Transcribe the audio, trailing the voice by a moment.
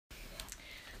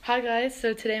Hi guys,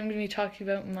 so today I'm going to be talking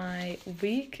about my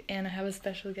week, and I have a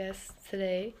special guest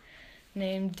today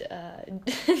named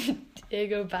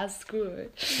Diego Bascour.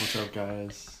 What's up,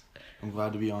 guys? I'm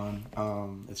glad to be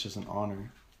on. It's just an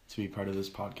honor to be part of this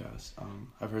podcast.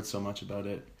 I've heard so much about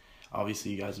it.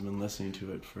 Obviously, you guys have been listening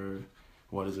to it for,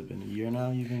 what has it been, a year now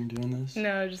you've been doing this?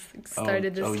 No, I just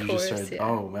started this course. You just started? Yeah.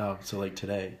 Oh, wow. So, like,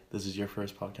 today, this is your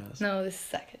first podcast? No, this is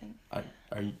second.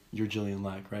 You're Jillian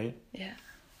Leck, right? Yeah.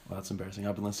 Well, that's embarrassing.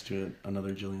 I've been listening to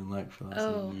another Jillian Leck for the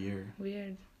last year.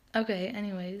 Weird. Okay,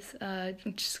 anyways, I'm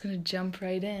just going to jump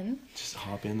right in. Just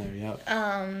hop in there,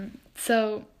 yeah.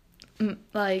 So,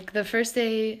 the first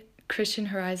day, Christian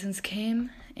Horizons came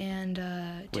and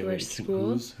to our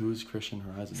school. Who's Christian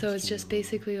Horizons? So it's just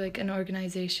basically like an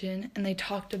organization, and they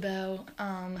talked about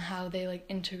how they like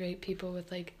integrate people with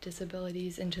like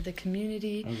disabilities into the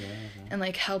community. Okay. And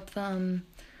like help them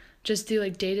just do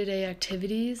like day-to-day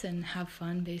activities and have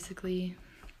fun, basically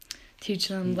teach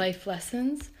them life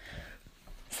lessons.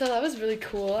 So that was really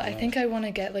cool. Yeah. I think I want to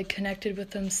get like connected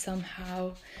with them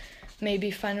somehow,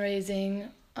 maybe fundraising,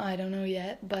 I don't know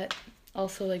yet, but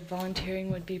also like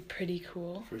volunteering would be pretty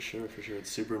cool. For sure.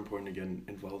 It's super important to get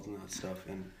involved in that stuff,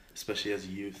 and especially as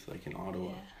youth, like in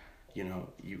Ottawa, you know,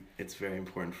 it's very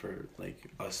important for like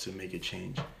us to make a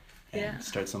change and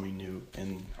start something new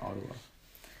in Ottawa.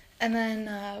 And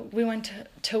then we went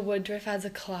to Woodruff as a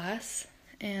class,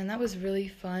 and that was really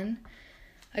fun.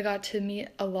 I got to meet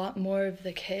a lot more of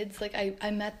the kids. Like, I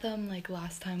met them, like,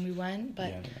 last time we went,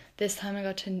 but this time I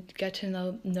got to get to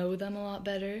know them a lot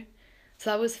better. So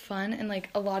that was fun, and,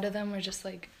 like, a lot of them were just,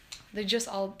 like, they're just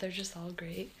all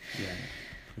great. Yeah,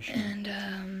 for sure. And,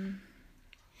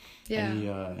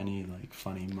 Any, like,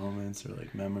 funny moments or,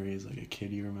 like, memories, like a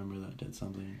kid you remember that did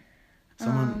something?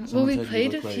 Well, we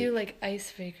played a few, like,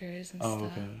 icebreakers and stuff. Oh,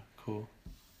 okay, cool.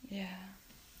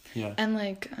 Yeah. And,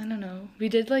 like, I don't know, we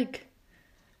did, like,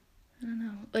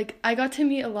 like, I got to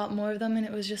meet a lot more of them, and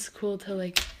it was just cool to,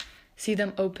 like, see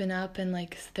them open up, and,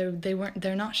 like,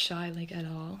 they're not shy, like, at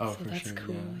all. Oh, so for that's sure,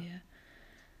 cool,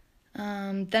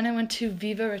 yeah. Then I went to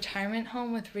Viva Retirement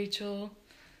Home with Rachel,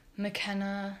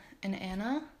 McKenna, and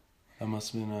Anna. That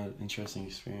must have been an interesting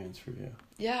experience for you.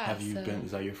 Yeah. Have you been,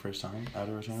 is that your first time at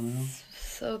a retirement home?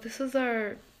 So this is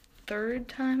our third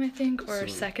time, I think, or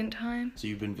second time. So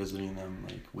you've been visiting them,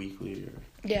 like, weekly, or?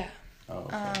 Yeah. Oh,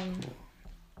 okay, cool.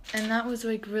 And that was,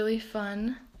 like, really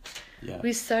fun. Yeah.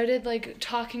 We started, like,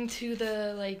 talking to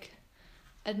the, like,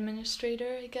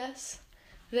 administrator, I guess,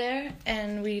 there,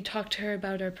 and we talked to her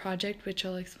about our project, which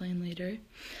I'll explain later.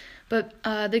 But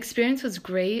the experience was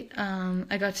great.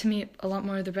 I got to meet a lot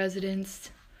more of the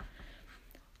residents.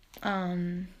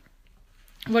 One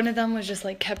of them was just,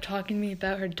 like, kept talking to me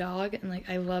about her dog, and, like,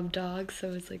 I love dogs,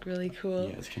 so it's, like, really cool.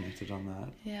 Yeah, it's connected on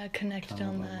that. Yeah, connected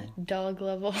on that dog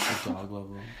level. Dog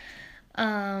level.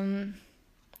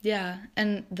 Yeah,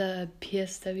 and the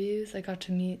PSWs, I got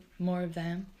to meet more of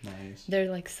them. Nice. They're,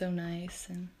 like, so nice,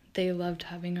 and they loved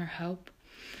having our help.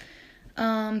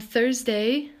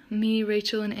 Thursday, me,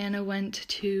 Rachel, and Anna went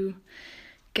to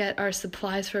get our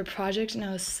supplies for a project, and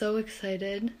I was so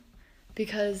excited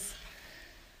because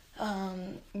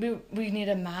we need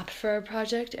a map for our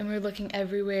project, and we were looking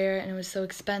everywhere, and it was so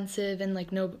expensive, and,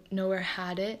 like, nowhere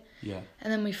had it. Yeah.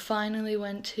 And then we finally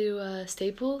went to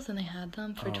Staples, and they had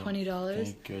them for $20.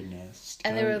 Thank goodness.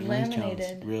 And they were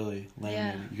laminated. Really?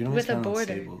 Laminated. Yeah. You can always with a find border.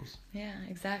 Staples. Yeah,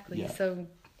 exactly. Yeah. So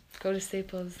go to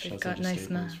Staples. They've got nice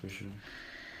maps. For sure.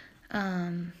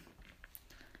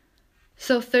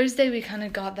 So Thursday we kind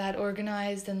of got that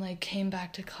organized and, like, came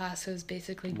back to class. So it was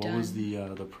basically done. What was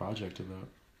the project about,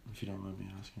 if you don't mind me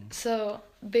asking? So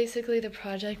basically the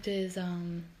project is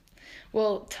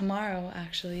tomorrow,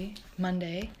 actually,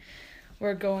 Monday,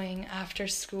 we're going after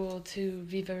school to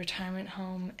Viva Retirement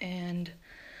Home, and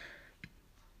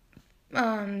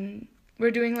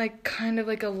we're doing, like, kind of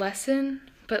like a lesson,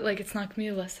 but, like, it's not gonna be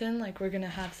a lesson. Like, we're gonna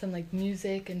have some, like,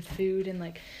 music and food and,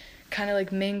 like, kind of,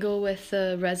 like, mingle with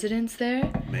the residents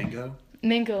there. Mango?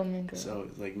 Mingle. So,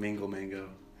 like, mingle mango.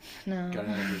 No. Gotta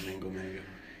have your mingle mango.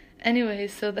 Anyway,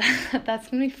 so that's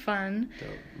gonna be fun.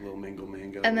 The little mingle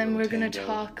mango. And then we're gonna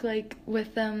talk, like,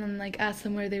 with them and, like, ask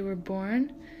them where they were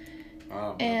born.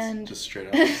 Oh, and just straight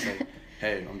up, just like,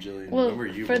 hey, I'm Jillian. When were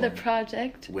you for born? the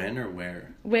project. When or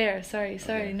where? Where? Sorry,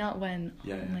 Okay. not when.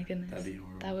 Yeah, oh my goodness. That'd be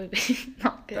horrible. That would be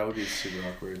not good. That would be super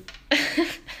awkward.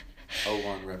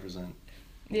 01 represent.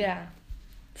 Yeah.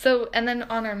 So, and then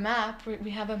on our map,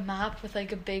 we have a map with,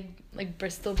 like, a big, like,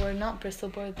 Bristol board, not Bristol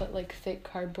board, but, like, thick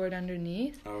cardboard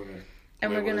underneath. Oh, okay.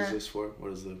 And we're gonna. What is this for?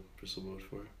 What is the Bristol board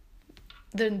for?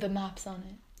 The maps on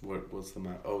it. What's the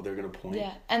map? Oh, they're gonna point.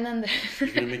 Yeah, and then You're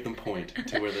gonna make them point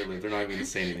to where they live. They're not even gonna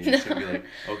say anything. You're just gonna be like,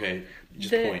 okay,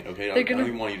 just point. Okay, I don't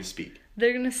even want you to speak.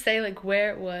 They're gonna say like where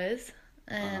it was,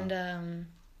 and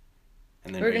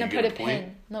And then we're gonna put a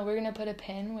pin. No, we're gonna put a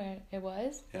pin where it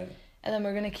was. Yeah. And then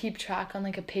we're gonna keep track on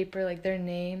like a paper, like their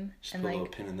name, Just and put like a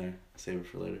little pin in there. Save it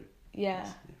for later. Yeah.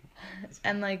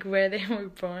 And like where they were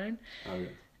born. Okay.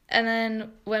 And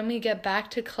then when we get back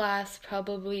to class,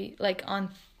 probably like on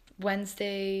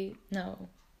Thursday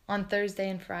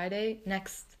and Friday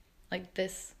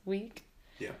this week.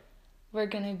 Yeah. We're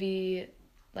gonna be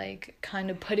like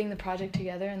kind of putting the project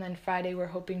together, and then Friday we're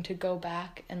hoping to go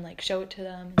back and like show it to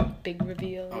them. Big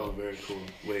reveal. Oh, very cool.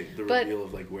 Wait, reveal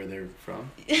of like where they're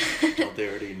from? Don't they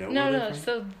already know? No, where they're from?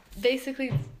 So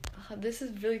basically, this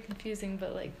is really confusing,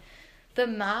 but like the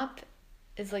map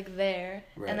is like there,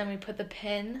 right. And then we put the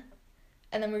pin,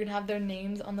 and then we're gonna have their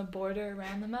names on the border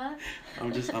around the map.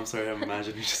 I'm sorry, I'm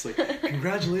imagining just like,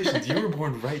 congratulations, you were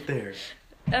born right there.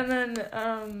 And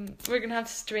then we're gonna have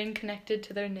string connected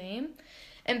to their name,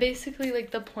 and basically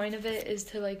like the point of it is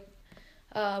to like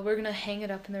we're gonna hang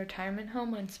it up in the retirement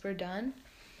home once we're done,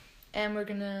 and we're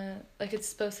gonna like it's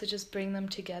supposed to just bring them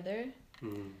together.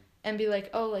 And be like,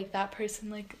 oh, like that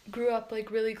person like grew up like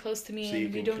really close to me, so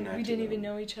and we didn't even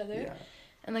know each other. Yeah.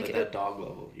 And like that dog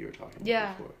level you were talking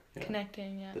about before. Yeah.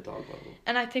 Connecting, yeah. The dog level.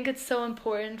 And I think it's so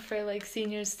important for like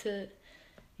seniors to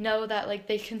know that like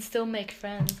they can still make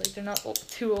friends. Like they're not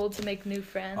too old to make new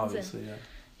friends. Obviously, and, yeah.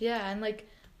 Yeah, and like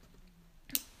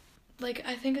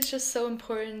I think it's just so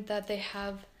important that they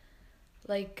have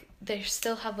like they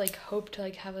still have like hope to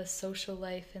like have a social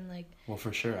life and like. Well,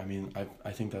 for sure. I mean,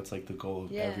 I think that's like the goal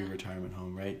of every retirement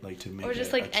home, right? Like to make or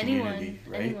just it like a community,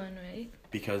 anyone, right?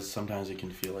 Because sometimes it can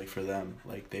feel like for them,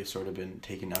 like they've sort of been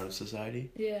taken out of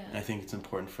society. Yeah. And I think it's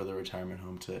important for the retirement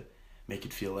home to make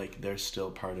it feel like they're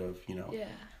still part of,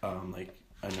 like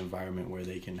an environment where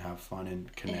they can have fun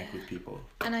and connect with people.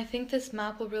 And I think this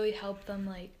map will really help them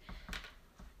like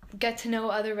get to know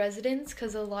other residents,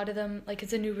 because a lot of them like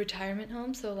it's a new retirement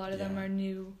home, so a lot of them are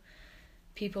new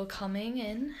people coming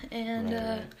in, and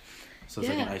right. So it's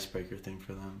like an icebreaker thing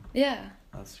for them. Yeah.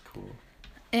 That's cool.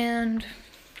 And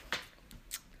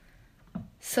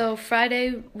so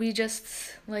Friday we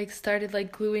just like started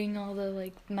like gluing all the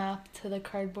like map to the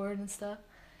cardboard and stuff.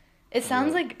 It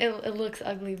sounds like it looks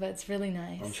ugly, but it's really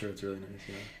nice. I'm sure it's really nice,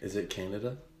 yeah. Is it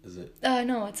Canada? Is it?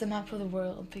 No, it's a map of the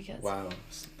world because. Wow,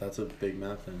 that's a big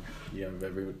map then. You have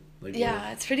every like.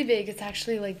 Yeah, it's pretty big. It's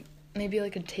actually like maybe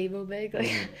like a table big,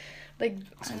 like, like.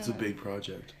 So it's a big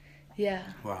project. Yeah.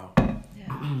 Wow.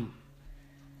 Yeah.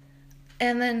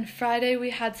 And then Friday we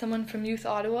had someone from Youth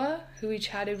Ottawa who we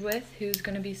chatted with, who's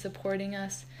going to be supporting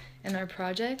us in our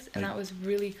projects, and that was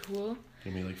really cool.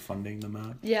 You mean like funding the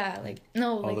map? Yeah, like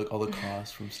no, all the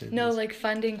costs from Staples. No, like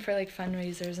funding for like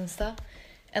fundraisers and stuff.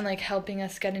 And, like, helping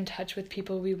us get in touch with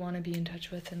people we want to be in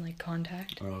touch with and, like,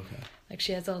 contact. Oh, okay. Like,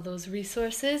 she has all those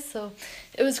resources. So,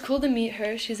 it was cool to meet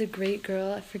her. She's a great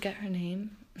girl. I forget her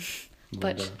name.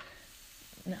 Linda.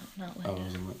 No, not Linda. Oh, it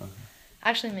wasn't Linda. Okay.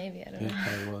 Actually, maybe. I don't know. Yeah,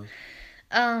 probably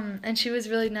was. And she was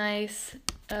really nice.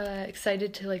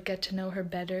 Excited to, like, get to know her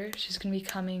better. She's going to be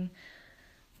coming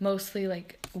mostly,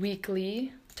 like,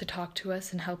 weekly to talk to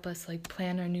us and help us, like,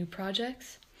 plan our new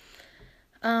projects.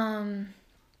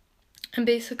 And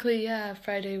basically, yeah,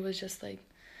 Friday was just, like,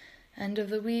 end of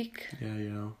the week.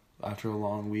 Yeah, after a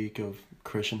long week of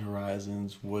Christian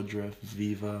Horizons, Woodruff,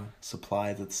 Viva,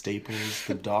 supplies at Staples,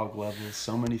 the dog level,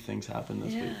 so many things happened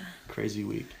this week. Crazy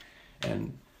week.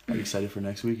 And are you excited for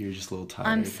next week, or you're just a little tired?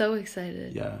 I'm so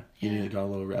excited. Yeah. You got a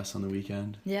little rest on the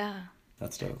weekend? Yeah.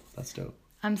 That's dope.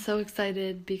 I'm so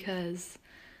excited because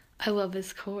I love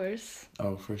this course.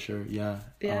 Oh, for sure. Yeah.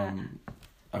 Yeah.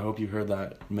 I hope you heard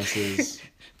that, Mrs.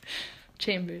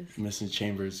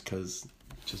 Chambers, because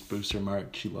just boost her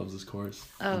mark. She loves this course.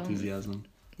 Oh, enthusiasm.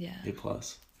 Yeah. A+.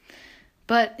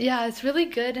 But yeah, it's really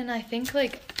good, and I think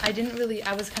like I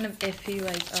was kind of iffy,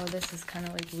 like, oh, this is kind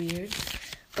of like weird.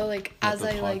 But like as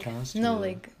I like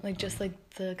just like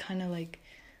the kind of like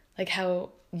how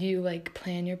you like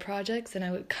plan your projects, and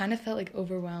I kind of felt like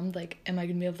overwhelmed, like, am I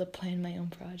gonna be able to plan my own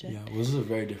project? Yeah, well, this is a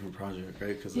very different project,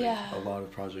 right? Because like a lot of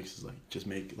projects is like just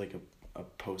make like a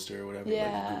poster or whatever, like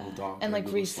a Google Doc and like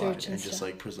Google research slide, and just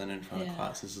like present it in front of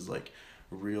class. This is like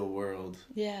real world.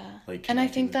 Yeah. Like, and I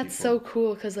think that's so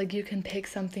cool because like you can pick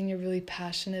something you're really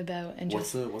passionate about and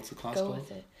what's the class go called?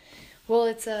 with it. Well,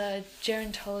 it's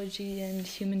gerontology and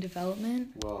human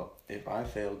development. Well, if I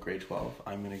fail grade 12,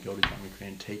 I'm gonna go to John McCrae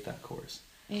and take that course.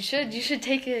 You should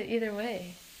take it either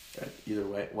way. Either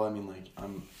way. Well, I mean, like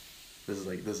this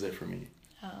is it for me.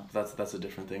 Oh. That's a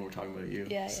different thing. We're talking about you.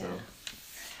 Yeah. So.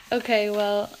 Yeah. Okay,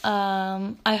 well,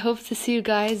 I hope to see you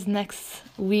guys next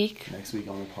week. Next week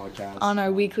on the podcast. On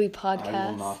our weekly podcast.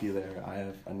 I will not be there. I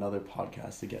have another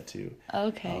podcast to get to.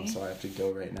 Okay. So I have to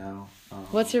go right now.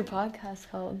 What's your podcast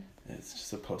called? It's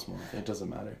just a Post Malone. It doesn't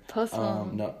matter. Post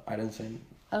Malone. No, I didn't say.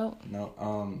 Oh.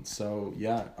 No. So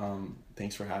yeah.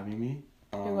 Thanks for having me.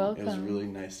 You're welcome. It was really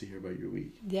nice to hear about your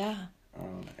week. Yeah.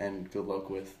 And good luck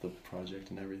with the project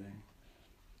and everything.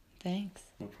 Thanks.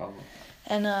 No problem.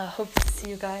 And hope to see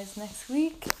you guys next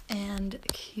week and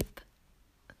keep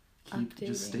updating.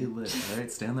 Just stay lit,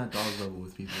 alright? Stay on that dog level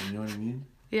with people, you know what I mean?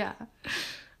 Yeah.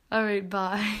 Alright,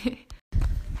 bye.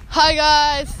 Hi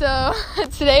guys, so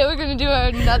today we're going to do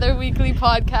another weekly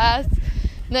podcast.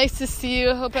 Nice to see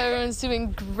you. Hope everyone's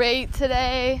doing great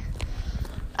today.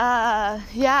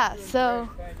 Yeah, so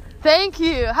thank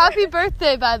you. Happy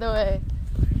birthday, by the way.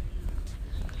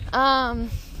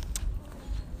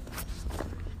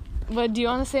 What, do you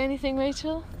want to say anything,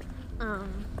 Rachel? No.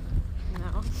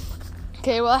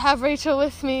 Okay, well, I have Rachel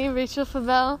with me, Rachel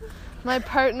Favell, my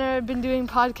partner I've been doing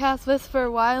podcasts with for a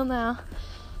while now.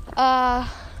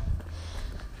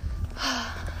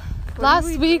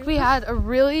 Last week we had a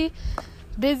really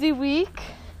busy week.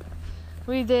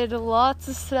 We did lots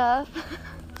of stuff.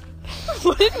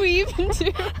 What did we even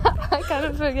do? I kind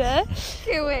of forget.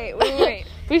 Okay, wait.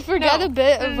 We forget a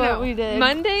bit of what we did.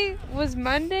 Was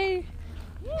Monday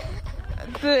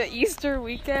the Easter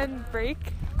weekend break?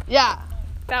 Yeah.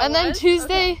 Then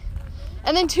Tuesday, okay.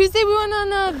 And then Tuesday we went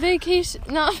on a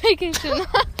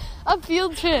a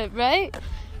field trip, right?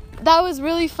 That was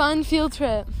really fun field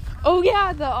trip. Oh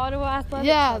yeah, the Ottawa Athletics.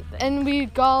 Yeah, and we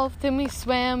golfed and we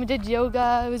swam, we did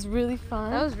yoga. It was really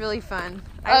fun. That was really fun.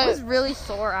 I was really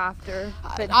sore after.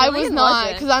 But I was Jillian not,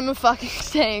 wasn't. because I'm a fucking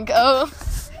tank. Oh,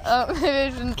 maybe I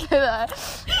shouldn't say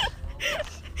that.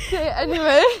 Okay,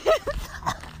 anyway.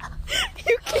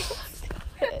 You can't.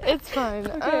 It's fine.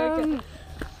 Okay.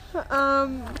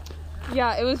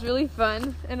 Yeah, it was really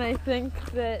fun, and I think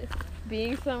that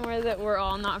being somewhere that we're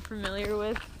all not familiar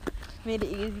with made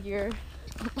it easier.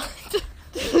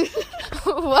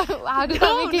 What? How did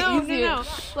that make it easier? No.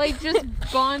 Like, just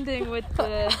bonding with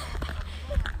the...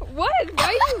 What? Why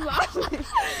are you laughing?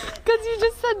 Because you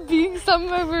just said being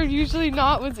somewhere we're usually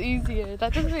not was easier.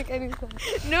 That doesn't make any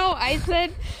sense. No, I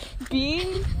said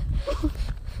being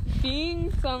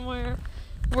somewhere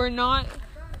we're not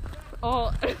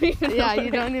all... Yeah, you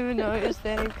don't even know what you're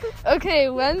saying. Okay,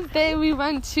 Wednesday we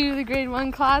went to the grade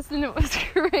 1 class and it was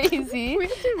crazy. We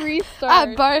have to restart.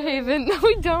 At Barrhaven. No,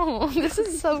 we don't. This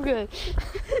is so good.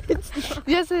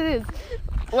 Yes, it is.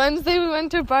 Wednesday we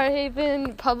went to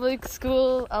Barrhaven Public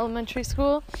School, elementary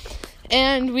school,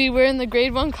 and we were in the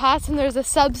grade 1 class and there was a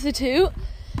substitute.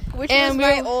 Which and was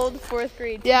my old 4th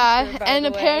grade teacher, yeah, by and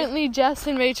the way. apparently Jess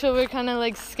and Rachel were kind of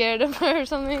like scared of her or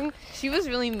something. She was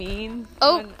really mean.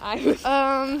 Oh, when I was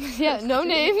yeah, no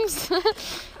names.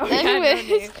 Oh, Anyways,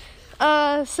 yeah,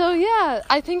 no names. so yeah,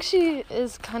 I think she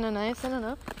is kind of nice. I don't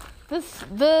know.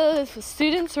 The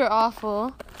students were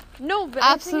awful. No, but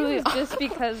Absolutely. I think it was just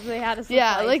because they had a supply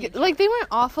Yeah, teacher. like they weren't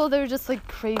awful. They were just like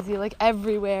crazy, like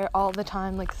everywhere, all the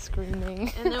time, like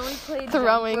screaming. And then we played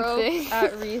Throwing jump rope things.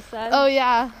 at recess. Oh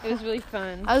yeah, It was really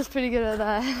fun. I was pretty good at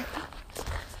that.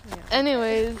 Yeah.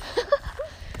 Anyways, We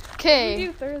okay,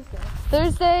 do Thursday.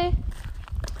 Thursday.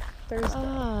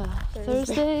 Thursday.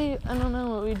 Thursday. I don't know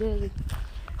what we did.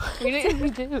 We What did we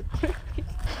didn't. do?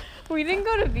 We didn't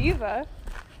go to Viva.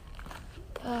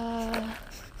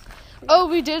 Oh,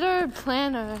 we did our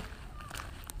planner.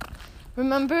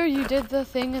 Remember you did the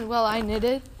thing and well, I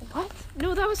knitted. What?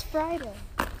 No, that was Friday.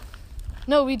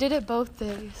 No, we did it both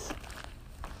days.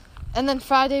 And then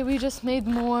Friday we just made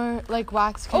more like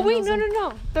wax Oh candles. wait,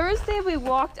 no. Thursday we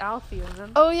walked Alfie,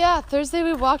 remember? Oh yeah, Thursday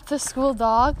we walked the school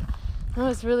dog. It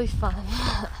was really fun.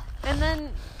 And then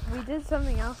we did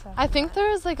something else after I think there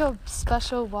was like a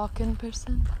special walk-in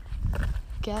person.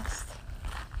 Guest.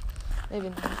 Maybe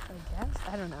not. I guess.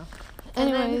 I don't know.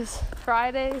 And then Anyways,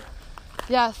 Friday.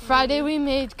 yeah, Friday we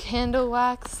made candle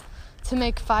wax to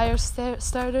make fire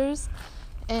starters.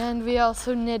 And we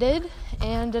also knitted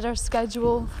and did our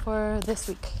schedule for this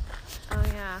week. Oh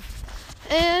yeah.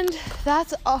 And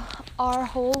that's our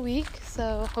whole week.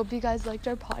 So hope you guys liked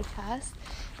our podcast.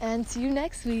 And see you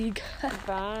next week.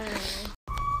 Bye.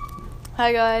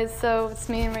 Hi guys, so it's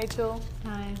me and Rachel.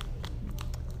 Hi.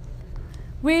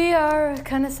 We are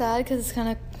kind of sad because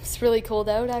it's really cold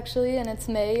out actually, and it's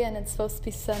May and it's supposed to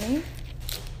be sunny.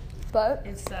 But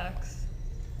It sucks.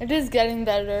 it is getting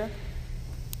better.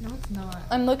 No, it's not.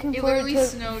 I'm looking It forward literally to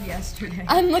snowed yesterday.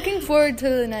 I'm looking forward to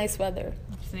the nice weather.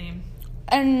 Same.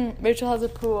 And Rachel has a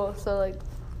pool, so like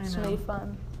I it's know. really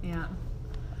fun. Yeah.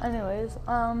 Anyways,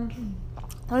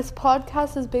 this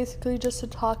podcast is basically just to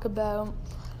talk about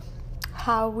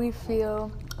how we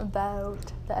feel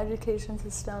about the education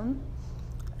system.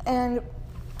 And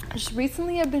just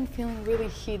recently I've been feeling really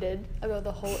heated about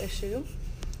the whole issue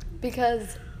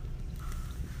because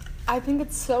I think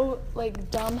it's so,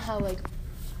 like, dumb how, like,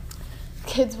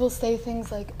 kids will say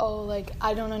things like, oh, like,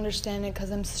 I don't understand it because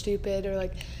I'm stupid, or,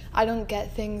 like, I don't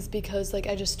get things because, like,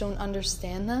 I just don't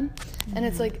understand them. Mm-hmm. And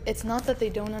it's, like, it's not that they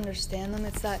don't understand them,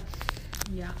 it's that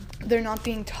they're not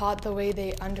being taught the way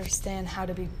they understand how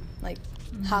to be, like,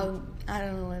 how, I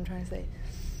don't know what I'm trying to say.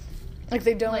 Like,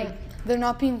 they don't, they're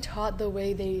not being taught the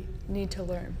way they need to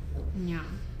learn. Yeah.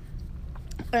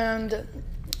 And,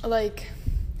 like,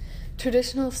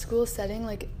 traditional school setting,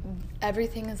 like,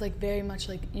 everything is, like, very much,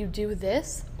 like, you do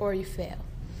this or you fail.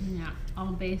 Yeah,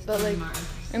 all based but, on like, marks.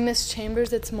 In Miss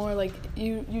Chambers, it's more, like,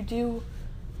 you do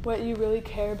what you really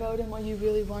care about and what you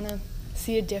really want to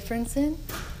see a difference in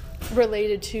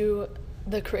related to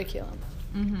the curriculum.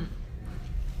 Mm-hmm.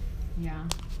 Yeah.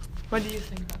 What do you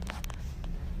think about that?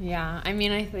 Yeah, I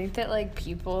mean, I think that, like,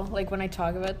 people, like, when I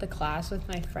talk about the class with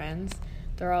my friends,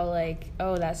 they're all like,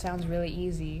 oh, that sounds really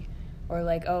easy. Or,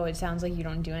 like, oh, it sounds like you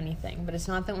don't do anything. But it's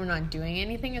not that we're not doing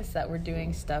anything. It's that we're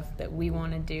doing stuff that we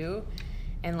want to do.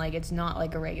 And, like, it's not,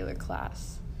 like, a regular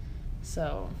class.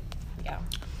 So, yeah.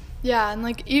 Yeah, and,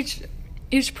 like,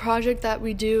 each project that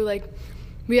we do, like,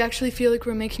 we actually feel like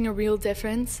we're making a real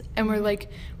difference. And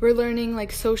we're learning,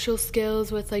 like, social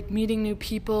skills with, like, meeting new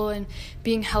people and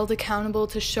being held accountable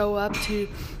to show up to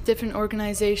different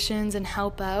organizations and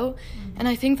help out. Mm-hmm. And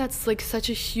I think that's, like, such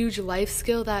a huge life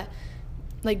skill that,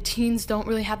 like, teens don't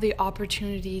really have the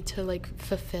opportunity to, like,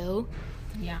 fulfill.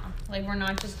 Yeah, like, we're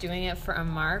not just doing it for a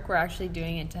mark, we're actually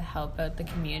doing it to help out the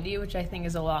community, which I think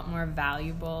is a lot more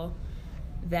valuable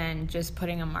than just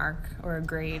putting a mark or a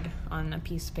grade on a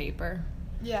piece of paper.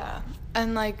 Yeah,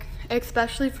 and, like,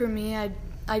 especially for me, I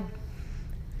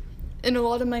in a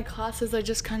lot of my classes, I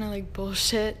just kind of, like,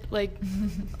 bullshit, like,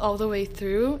 all the way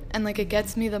through, and, like, it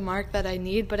gets me the mark that I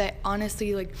need, but I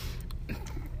honestly, like,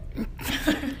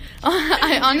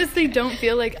 I honestly don't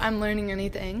feel like I'm learning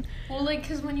anything. Well, like,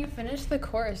 because when you finish the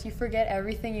course, you forget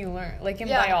everything you learned. Like, in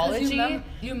biology,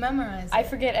 you memorize it. I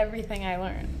forget everything I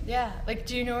learned. Yeah, like,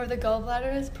 do you know where the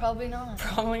gallbladder is? Probably not.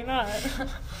 Probably not.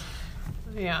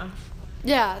 Yeah.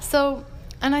 Yeah, so,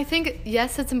 and I think,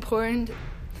 yes, it's important,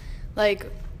 like,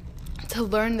 to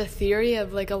learn the theory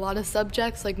of, like, a lot of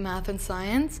subjects, like math and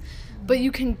science, but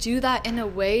you can do that in a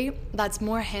way that's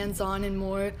more hands-on and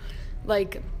more,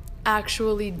 like,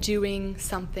 actually doing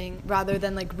something rather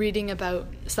than, like, reading about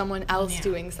someone else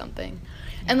doing something.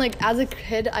 And, like, as a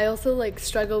kid, I also, like,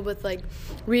 struggled with, like,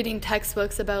 reading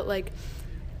textbooks about, like,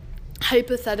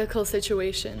 hypothetical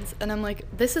situations, and I'm like,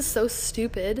 this is so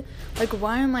stupid. Like,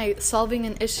 why am I solving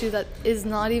an issue that is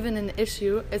not even an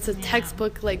issue? It's a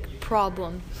textbook, like,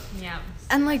 problem. Yeah.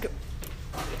 And, like,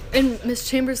 in Miss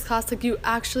Chambers' class, like, you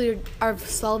actually are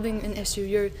solving an issue.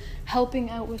 You're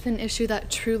helping out with an issue that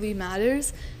truly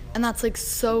matters, and that's, like,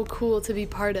 so cool to be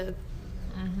part of.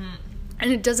 Mm-hmm.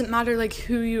 And it doesn't matter, like,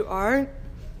 who you are.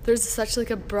 There's such, like,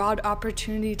 a broad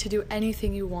opportunity to do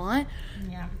anything you want.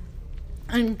 Yeah.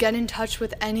 And get in touch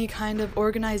with any kind of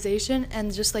organization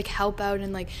and just, like, help out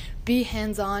and, like, be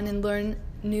hands-on and learn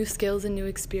new skills and new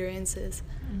experiences.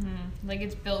 Mm-hmm. Like,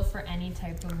 it's built for any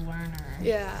type of learner.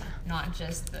 Yeah. Not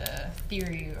just the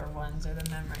theory or ones or the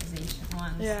memorization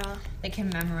ones. Yeah. They can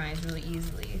memorize really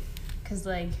easily. Because,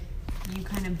 like, you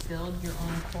kind of build your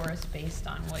own course based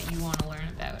on what you want to learn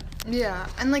about. Yeah.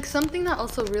 And, like, something that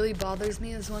also really bothers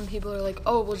me is when people are like,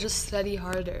 oh, we'll just study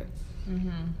harder.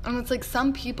 Mm-hmm. And it's like,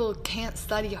 some people can't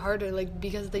study harder, like,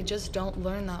 because they just don't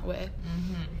learn that way.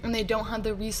 Mm-hmm. And they don't have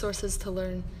the resources to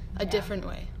learn a different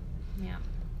way. Yeah.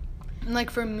 And,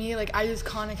 like, for me, like, I use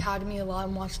Khan Academy a lot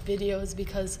and watched videos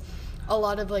because a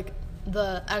lot of, like,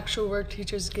 the actual work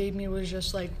teachers gave me was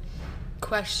just, like,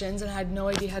 questions, and I had no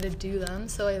idea how to do them.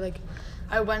 So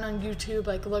I went on YouTube,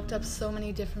 like, looked up so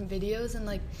many different videos, and,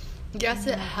 like, yes,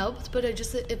 it helped, but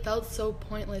it felt so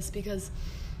pointless because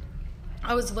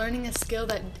I was learning a skill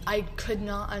that I could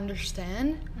not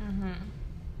understand,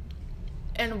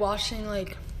 and watching,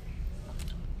 like,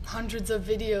 hundreds of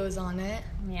videos on it,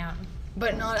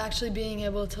 but not actually being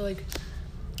able to, like,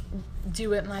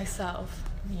 do it myself.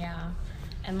 Yeah.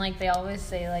 And, like, they always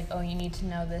say, like, oh, you need to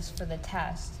know this for the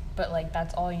test, but, like,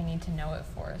 that's all you need to know it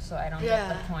for, so I don't get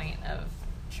the point of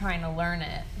trying to learn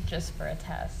it just for a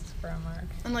test, for a mark.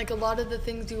 And, like, a lot of the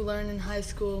things you learn in high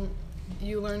school,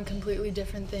 you learn completely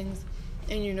different things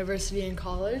in university and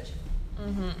college.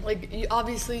 Mm-hmm. Like,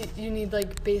 obviously you need,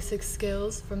 like, basic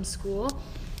skills from school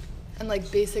and, like,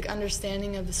 basic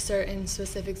understanding of certain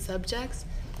specific subjects,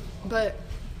 but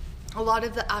a lot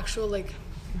of the actual like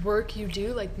work you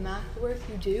do, like math work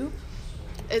you do,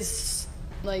 is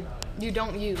like you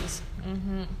don't use.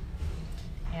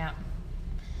 Yeah.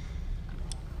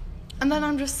 And then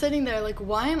I'm just sitting there like,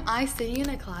 why am I sitting in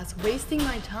a class wasting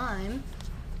my time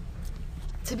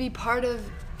to be part of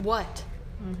what?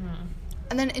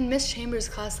 And then in Miss Chambers'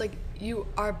 class, like, you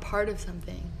are part of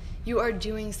something. You are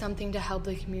doing something to help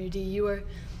the community. You are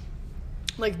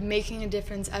like making a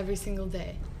difference every single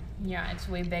day. Yeah, it's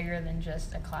way bigger than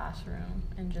just a classroom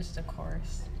and just a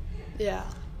course. Yeah.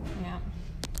 Yeah.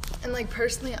 And like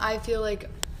personally, I feel like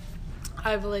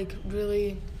I've like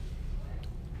really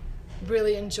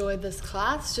enjoyed this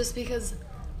class just because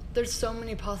there's so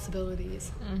many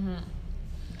possibilities.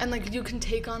 And like you can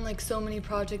take on like so many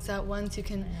projects at once. You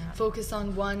can focus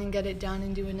on one and get it done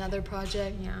and do another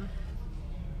project. Yeah.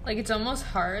 Like it's almost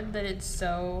hard that it's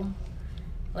so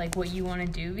like what you want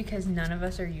to do because none of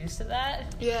us are used to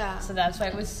that. Yeah. So that's why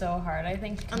it was so hard, I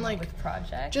think, to come like, up with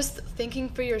projects. Just thinking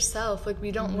for yourself, like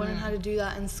we don't learn how to do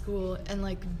that in school, and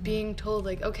like being told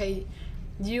like, okay,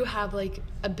 you have like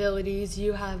abilities,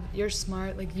 you're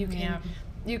smart, like you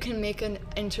can make an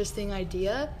interesting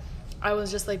idea. I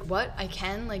was just like, what? I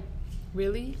can? Like,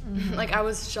 really? Like I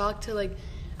was shocked to like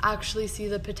actually see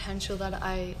the potential that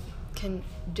I can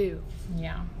do.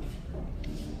 Yeah.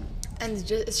 And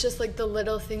it's just like the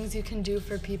little things you can do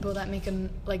for people that make a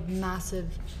like massive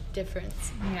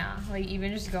difference. Yeah, like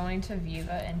even just going to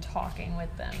Viva and talking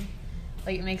with them,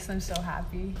 like it makes them so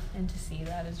happy, and to see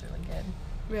that is really good.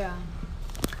 Yeah.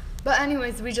 But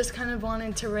anyways, we just kind of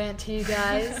wanted to rant to you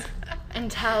guys and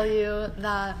tell you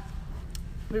that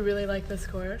we really like this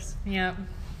course. Yep.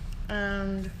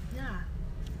 And yeah.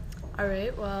 All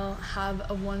right, well, have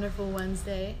a wonderful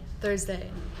Thursday.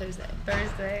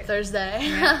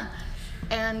 Yeah.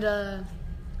 And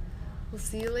we'll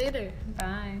see you later.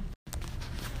 Bye.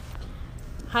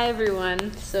 Hi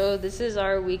everyone. So this is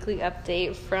our weekly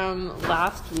update from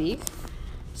last week.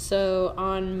 So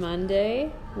on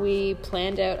Monday, we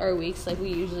planned out our weeks like we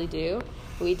usually do.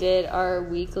 We did our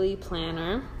weekly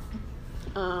planner,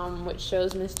 which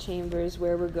shows Miss Chambers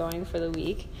where we're going for the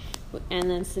week. And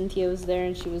then Cynthia was there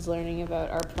and she was learning about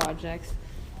our projects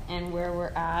and where we're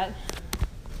at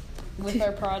with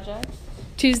our projects.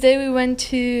 Tuesday we went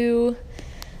to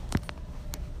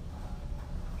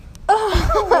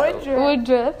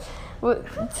Woodruff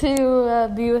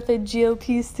to be with the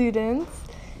GLP students.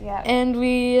 Yeah. And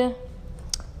we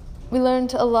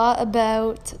learned a lot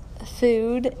about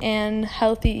food and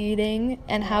healthy eating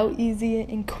and how easy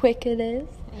and quick it is.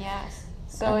 Yes.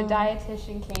 So a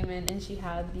dietitian came in and she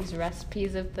had these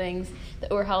recipes of things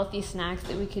that were healthy snacks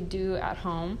that we could do at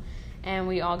home. And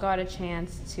we all got a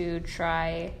chance to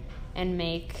try and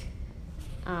make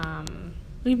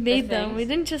We made them. things. We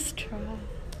didn't just try.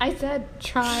 I said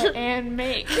try and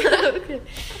make.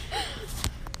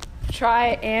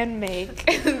 Try and make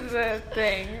the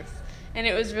things. And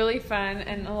it was really fun,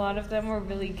 and a lot of them were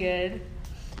really good.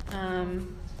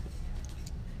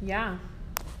 Yeah.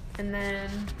 And then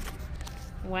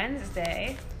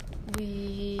Wednesday,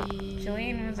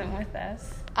 Jillian wasn't with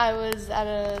us. I was at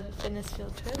a fitness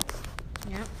field trip.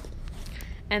 Yep.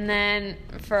 And then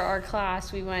for our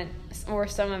class, we went, or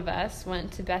some of us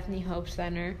went to Bethany Hope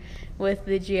Center with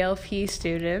the GLP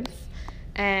students,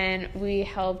 and we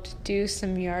helped do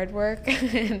some yard work.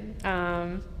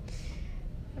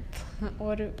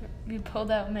 We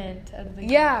pulled out mint out of the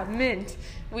Yeah, mint.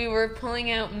 We were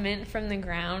pulling out mint from the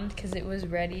ground because it was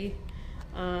ready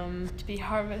to be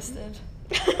harvested.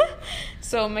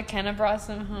 So McKenna brought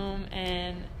some home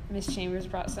and Miss Chambers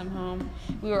brought some home.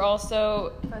 We were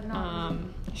also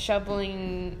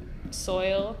shoveling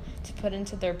soil to put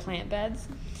into their plant beds.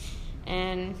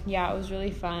 And yeah, it was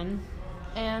really fun.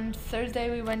 And Thursday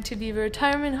we went to Beaver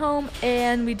Retirement Home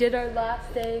and we did our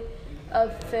last day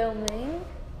of filming.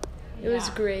 It was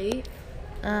great.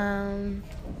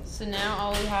 So now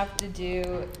all we have to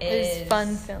do is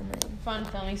fun filming. Fun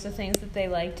filming, so things that they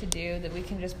like to do that we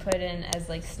can just put in as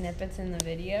like snippets in the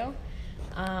video.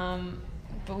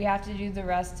 But we have to do the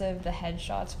rest of the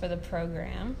headshots for the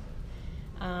program.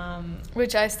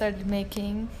 Which I started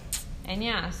making. And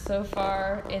yeah, so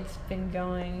far it's been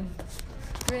going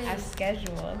Great. as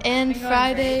scheduled. And It's been going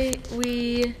Friday great.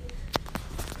 we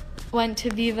went to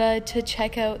Viva to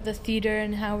check out the theater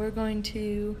and how we're going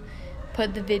to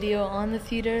put the video on the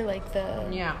theater, like the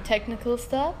technical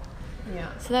stuff.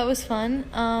 Yeah. So that was fun.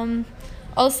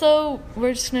 Also,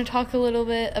 we're just going to talk a little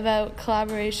bit about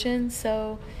collaboration.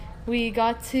 So we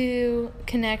got to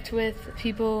connect with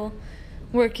people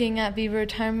working at Beaver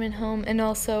Retirement Home and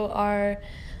also our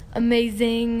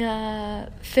amazing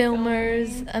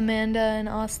filmers, Amanda and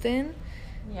Austin.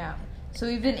 Yeah. So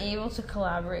we've been able to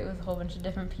collaborate with a whole bunch of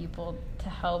different people to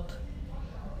help.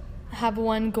 Have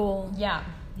one goal. Yeah.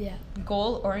 Yeah.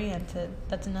 Goal oriented.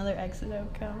 That's another exit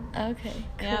outcome. Okay.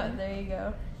 Cool. Yeah, there you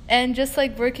go. And just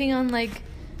like working on like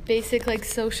basic like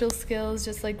social skills,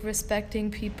 just like respecting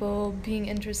people, being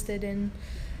interested in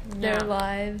their Yeah.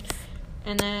 lives.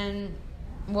 And then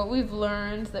what we've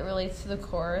learned that relates to the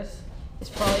course is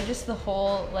probably just the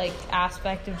whole like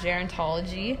aspect of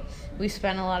gerontology. We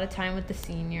spent a lot of time with the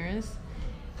seniors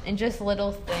and just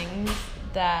little things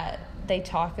that they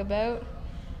talk about.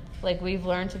 Like we've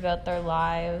learned about their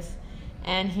lives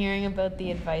and hearing about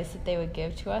the advice that they would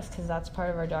give to us, because that's part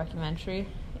of our documentary.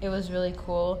 It was really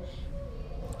cool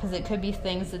because it could be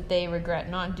things that they regret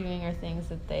not doing or things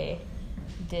that they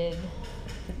did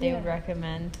that they would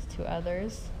recommend to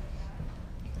others.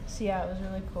 So yeah, it was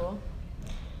really cool.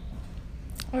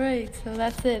 All right, so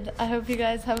that's it. I hope you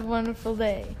guys have a wonderful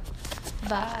day.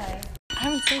 Bye. I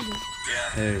haven't said it.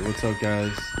 Hey, what's up,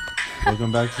 guys?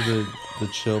 Welcome back to the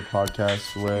Chill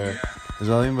Podcast, where there's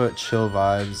nothing but chill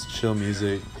vibes, chill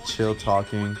music, chill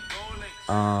talking.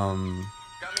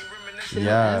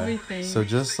 Yeah. Everything. So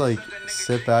just like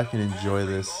sit back and enjoy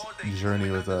this journey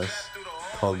with us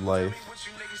called life.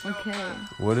 Okay.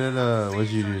 What'd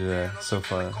you do today so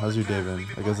far? How's your day been?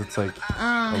 I guess it's like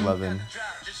 11.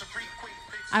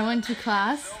 I went to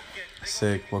class,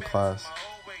 Sick. What class?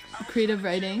 creative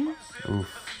writing, Oof.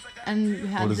 and we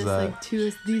had What is this that? like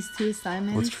these two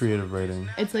assignments. What's creative writing?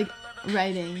 It's like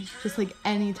writing, just like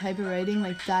any type of writing,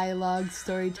 like dialogue,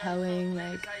 storytelling,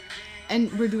 like.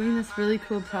 And we're doing this really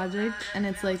cool project, and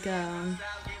it's like a.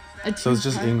 So it's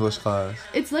just two-part- English class.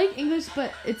 It's like English,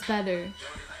 but it's better.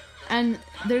 And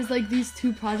there's like these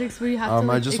two projects where you have to. I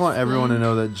Like, just want everyone to explain-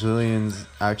 know that Jillian's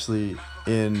actually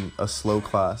in a slow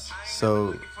class,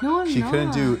 so No, I'm she not.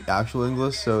 couldn't do actual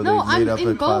English, so No, they made I'm up in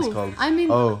a class both. called. I'm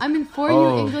in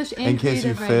 4U English and in case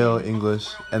you creative fail writing. English,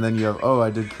 and then you have I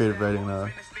did creative writing now.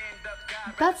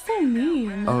 That's so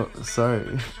mean. Oh,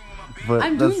 sorry, but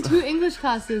I'm that's, doing 2 English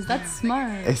classes. That's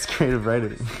smart. It's creative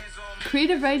writing.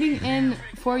 Creative writing and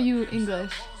 4U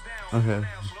English. Okay.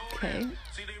 Okay.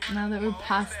 Now that we're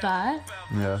past that.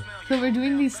 Yeah. So we're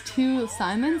doing these 2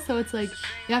 assignments. So it's like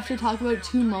you have to talk about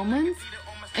 2 moments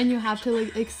and you have to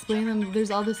like explain them.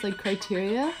 There's all this like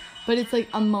criteria, but it's like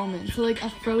a moment. So like a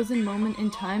frozen moment in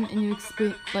time, and you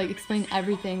explain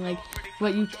everything, like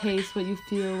what you taste, what you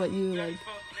feel, what you like.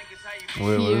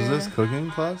 Wait, what is Here. this cooking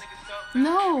class?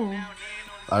 No.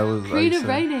 I was Creative like,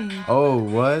 writing. Oh,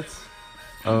 what?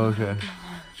 Oh, okay.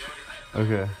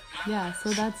 Okay. Yeah, so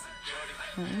that's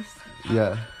nice.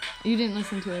 Yeah. You didn't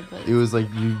listen to it, but It was like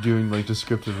you doing like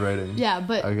descriptive writing. yeah,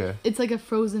 but Okay. it's like a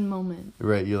frozen moment.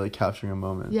 Right, you're like capturing a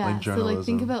moment. Yeah, Like so journalism. like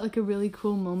think about like a really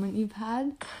cool moment you've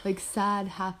had, like sad,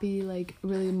 happy, like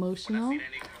really emotional,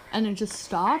 and it just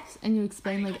stops and you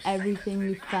explain like everything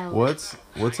you felt.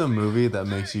 What's a movie that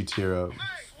makes you tear up?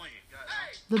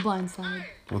 The Blind Side.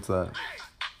 What's that?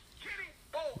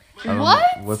 I don't What?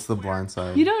 know. What's The Blind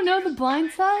Side? You don't know The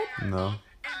Blind Side? No.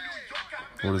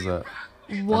 What is that?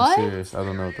 What? I'm serious. I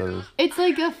don't know what that is. It's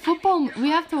like a football. We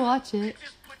have to watch it.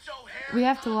 We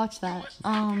have to watch that.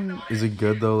 Is it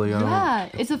good though? Like I don't. Yeah,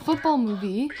 it's a football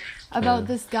movie about Okay.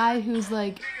 this guy who's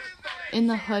like in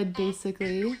the hood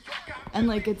basically, and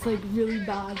like it's like really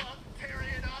bad.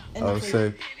 And Oh, it's,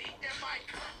 like, sick.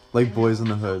 Like Boys in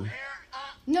the Hood.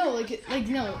 No,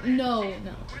 no.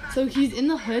 So he's in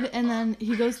the hood, and then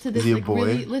he goes to this he a like boy?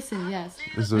 really yes.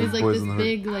 Is He's there like boys this in the hood?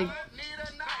 big like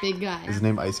big guy. Is his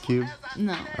name Ice Cube?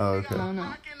 No. Oh, okay.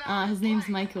 No. His name's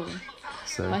Michael,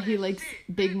 Sick. but he likes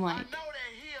Big Mike.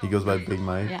 He goes by Big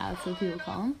Mike. Yeah, that's what people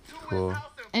call him. Cool.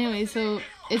 Anyway, so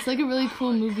it's like a really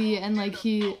cool movie, and like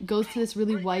he goes to this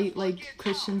really white like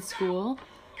Christian school,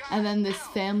 and then this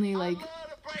family like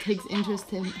takes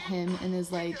interest in him and is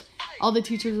like, all the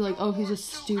teachers are like, oh, he's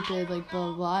just stupid, like blah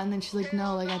blah blah, and then she's like,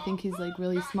 no, like I think he's like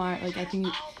really smart, like I think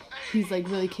he's like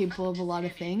really capable of a lot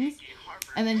of things,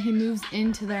 and then he moves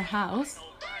into their house,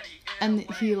 and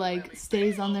he like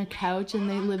stays on their couch, and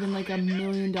they live in like $1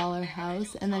 million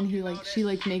house, and then she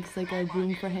makes like a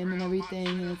room for him and everything,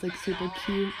 and it's like super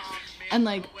cute, and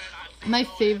like my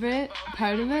favorite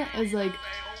part of it is like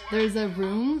there's a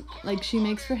room like she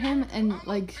makes for him, and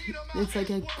like it's like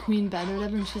a queen bed or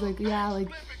whatever, and she's like, yeah, like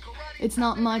it's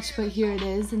not much, but here it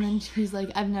is, and then he's like,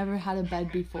 I've never had a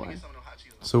bed before.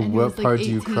 So And he what was, like, part do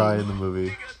you 18. cry in the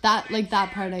movie? That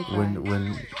part I cried.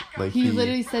 When like He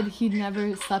literally said he'd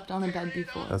never slept on a bed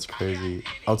before. That's crazy.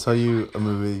 I'll tell you a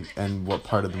movie and what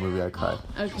part of the movie I cried.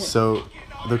 Okay. So,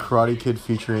 The Karate Kid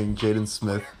featuring Jaden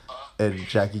Smith and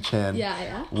Jackie Chan.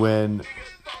 Yeah. When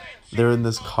they're in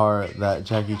this car that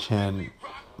Jackie Chan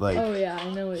like Oh yeah, I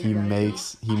know. he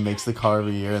Exactly. makes the car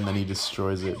every year and then he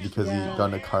destroys it because he Yeah. got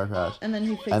in a car crash. And then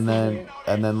he fixes And it.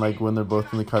 then like when they're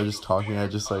both in the car just talking,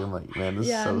 I'm like, man, this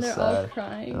Yeah, and is they're so all sad.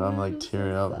 crying. And I'm like It's so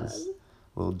tearing up. sad. This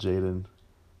little Jaden.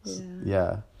 Yeah.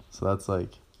 Yeah. So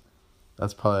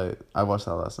that's probably I watched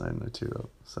that last night too.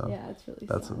 So Yeah, it's really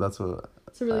that's sad. what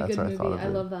It's a really that's good what I thought movie. of I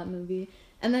it. love that movie.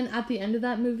 And then at the end of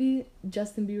that movie,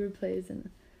 Justin Bieber plays and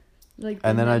like.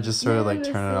 And the then I never- just sort of like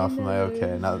never turn it say off. I'm like, never.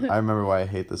 okay, now I remember why I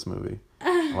hate this movie.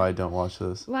 Why I don't watch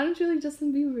this. Why don't you like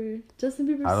Justin Bieber? Justin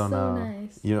Bieber's I don't so know.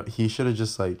 nice. You know, he should have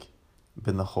just like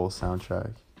been the whole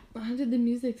soundtrack. How did the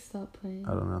music stop playing?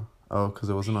 I don't know. Oh, because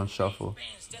it wasn't on shuffle.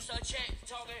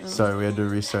 Oh. Sorry, we had to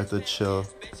restart the chill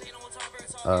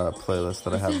playlist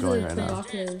that I have going right now.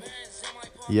 Provocative.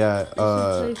 Yeah,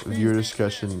 play Flames. viewer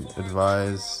discretion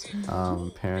advised,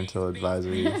 parental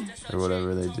advisory, or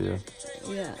whatever they do.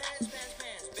 Yeah.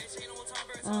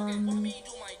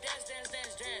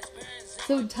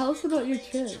 So tell us about your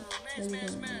trip. That you're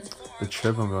going on. The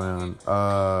trip I'm going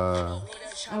on.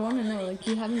 I want to know. Like,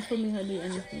 you haven't told me how to do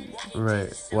anything.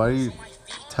 Right. Why do you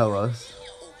tell us?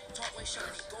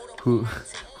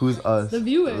 Who's us? The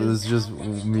viewers. It's just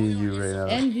me and you right now.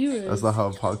 And viewers. That's not how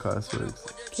a podcast works.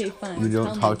 Okay, fine. You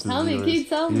don't talk to the tell viewers. me. Okay,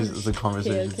 tell me. It's a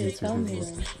conversation Okay, between tell two me people.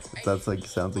 then. That's like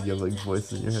sounds like you have like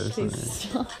voices in your head or Okay, something.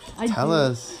 stop. Tell do.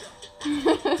 us.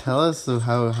 Tell us of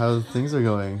how things are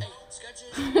going.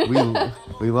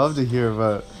 We love to hear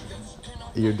about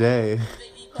your day.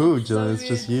 Who, Jillian? It's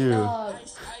just you. Stop.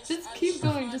 Just keep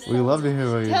going. Just We love to hear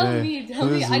about your Tell day. me, tell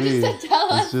Who's me. I just we? said tell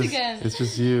It's us just, again. It's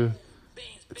just you.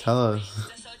 Tell us.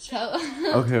 Tell.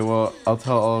 Okay, well, I'll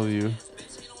tell all of you.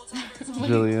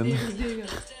 Jillian.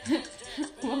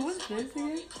 What was this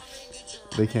again?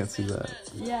 They can't see that.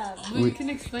 Yeah, but We- you can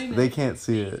explain They it. can't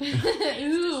see it.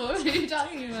 Ooh, what are you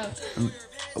talking about?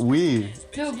 We.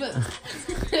 No, but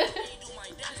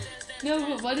no,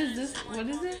 but what is this? What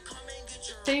is it?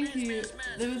 Thank you.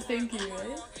 It was thank you,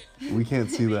 right? We can't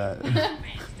see that.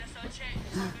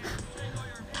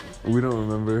 We don't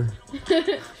remember.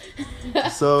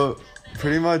 So,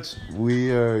 pretty much, we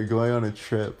are going on a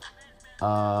trip.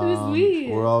 Who's we?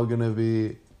 We're all gonna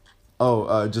be.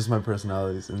 Just my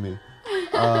personalities and me. Do you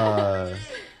have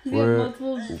We're-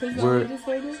 multiple personality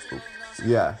disorders?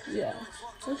 Yeah. Yeah.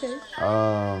 Okay.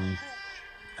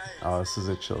 Oh, this is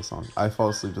a chill song. I fall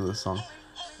asleep to this song.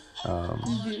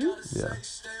 You do? Yeah.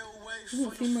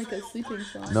 Doesn't seem like a sleeping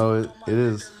song. No, it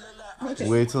is. Okay.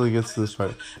 Wait till it gets to this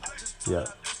part. Yeah.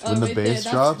 Oh, When the right there, bass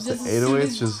that's drops, the just as soon 808s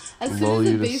as- just As soon lull as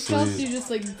the you to bass drops, sleep. you're just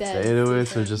like The dead.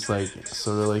 808s are just like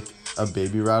sort of like a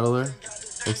baby rattler,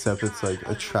 except it's like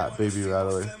a trap baby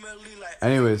rattler.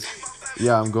 Anyways,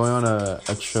 yeah, I'm going on a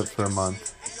trip for a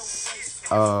month.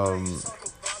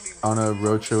 On a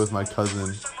road trip with my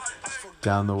cousin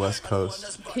down the west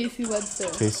coast. Casey Webster.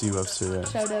 Casey Webster, yeah.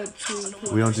 Shout out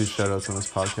to. We don't do shout outs on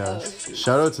this podcast. Oh, shoot.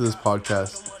 Shout out to this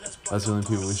podcast. That's the only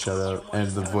people we shout out.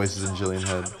 And the voices in Jillian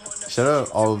Head. Shout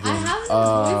out all of I them.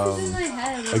 have voices in my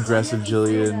head. Like, Aggressive why do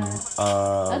you have to Jillian. say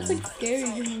that? That's like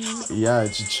scary to me. Yeah,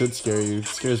 it should scare you. It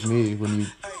scares me when you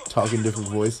talk in different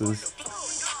voices.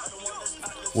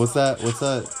 What's that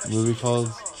movie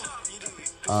called?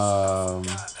 I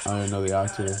don't even know the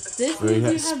actor. This Where he means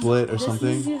had you have, Split or this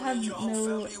something. means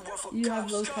you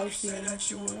have low calcium. You know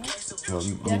that? Well,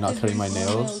 You you're have not to cutting my drink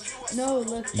more nails. milk. No,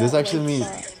 look. This that actually white means.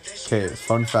 spot. Okay,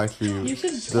 fun fact for you. You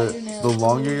should cut your nails. The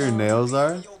longer really your long. nails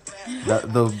are,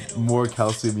 the more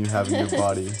calcium you have in your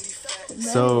body. No,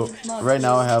 So it's not right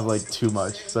now true. I have like too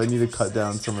much, so I need to cut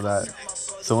down some of that.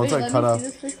 So once Wait, I let cut me off, see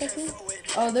this for a second.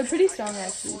 Oh, they're pretty strong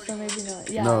actually, so maybe not.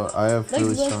 Yeah. no, I have Like,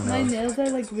 really look, strong my nails. nails are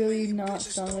like really not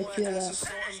strong. Like, feel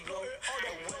that.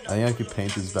 I think I could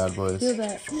paint these bad boys. Feel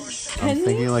that. I'm Can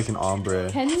thinking you? like an ombre.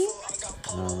 Can you?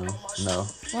 No,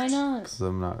 Why not? because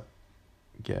I'm not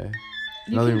gay.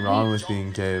 You Nothing can wrong paint- with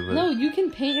being gay, but No, you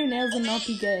can paint your nails and not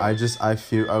be gay. I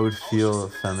would feel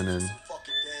feminine.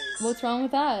 What's wrong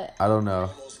with that? I don't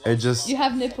know. It just, You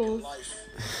have nipples.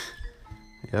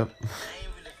 yep.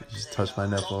 Just touched my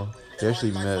nipple. You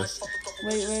actually missed.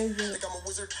 Wait, where is it?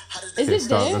 Is Okay, it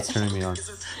stop. there? That's turning me on.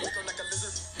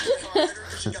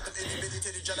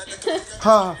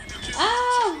 Ha!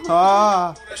 Ow!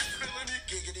 Ah!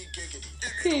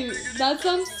 Okay, that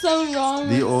sounds so wrong.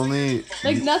 The only.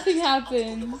 Like nothing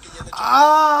happened.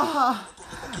 Ah!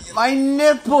 My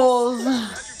nipples!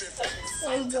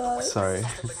 Oh god. Sorry.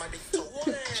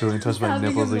 Jillian touched my Having a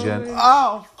nipples again. moment.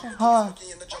 Ow! Ah!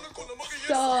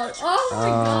 Stop. Oh my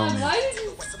god. Why did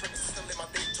you?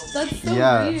 That's so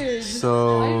Yeah, weird. Why did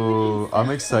so you I'm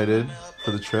excited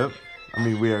for the trip. I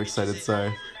mean, we are excited,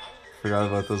 sorry. Forgot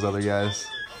about those other guys.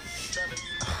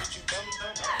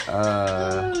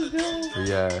 Oh, God.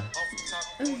 Yeah.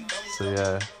 So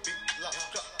yeah.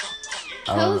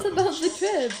 Tell us about the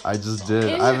trip. I just did.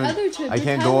 And I your haven't. other trip. I your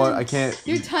can't go on. Thailand- I can't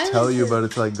your Thailand tell you trip. about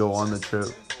it till I go on the trip.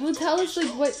 Well, tell us like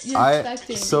what you're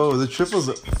expecting. So the trip was,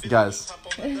 guys.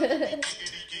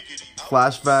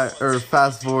 Flashback or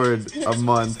fast forward a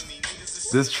month.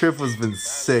 This trip has been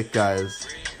sick, guys.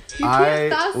 You I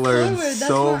can't fast learned forward. That's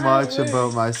so not how it much works.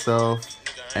 about myself.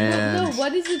 And No,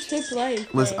 what is the trip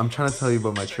like? listen, though? I'm trying to tell you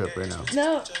about my trip right now.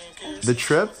 No, The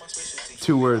trip,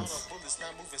 2 words.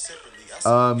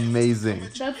 Amazing.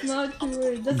 that's not 2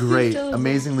 words. That's 2 Great. syllables.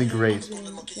 Amazingly great.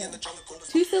 Amazing. Yeah.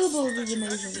 2 syllables is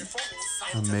amazing.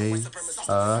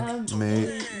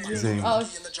 Amazing. Oh,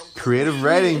 Creative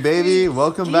writing, baby.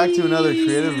 Welcome back to another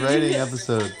creative writing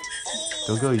episode.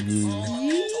 Don't go yee.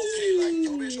 yee.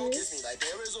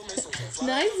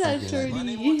 Nice, that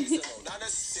shorty.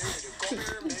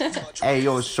 Hey,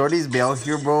 yo, Shorty's be out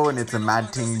here, bro, and it's a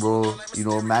mad thing, bro. You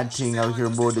know, mad thing out here,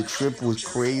 bro. The trip was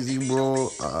crazy, bro.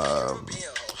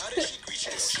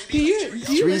 Do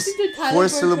you listen to Tyler 4 Perry?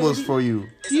 syllables for you.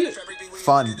 You,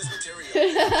 Fun.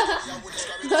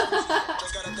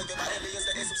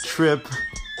 Trip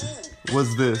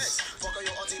was this.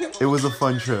 It was a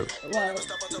fun trip. wow.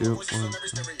 It was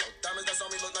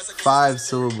 5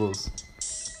 syllables.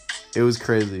 It was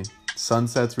crazy.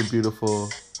 Sunsets were beautiful.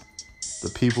 The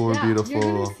people were Yeah, You're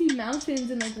beautiful. gonna see mountains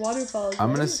and like waterfalls. I'm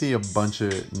gonna right? see a bunch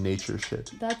of nature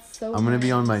shit. That's so. I'm gonna be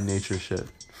nice. on my nature shit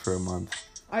for a month.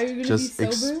 Are you gonna Just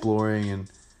be sober? exploring and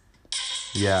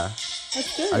yeah.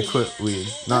 That's good. I quit weed.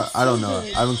 Not That's I don't so know.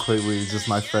 good. I haven't quit weed. It's just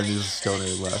my friend who's a stoner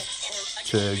left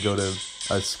to go to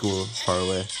a school far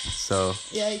away. So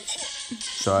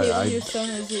Yikes. I, Hate when I your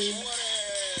stoners leave.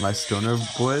 my stoner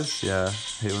boys, yeah,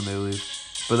 hate when they leave.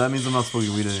 But that means I'm not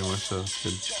smoking weed anymore, so it's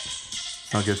good.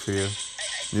 It's not good for you.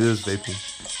 Neither is vaping.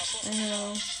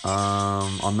 I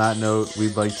know. On that note,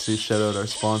 we'd like to shout out our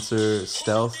sponsor,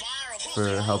 Stealth,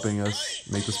 for helping us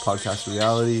make this podcast a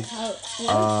reality. How?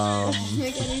 What? Um, Doesn't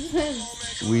make any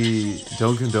sense. We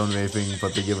don't condone vaping,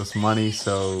 but they give us money,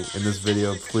 so in this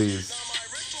video, please,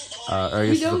 or I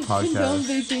We guess don't it's a condone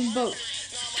podcast, vaping, but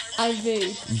I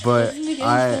vape. but Doesn't make any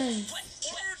I, sense.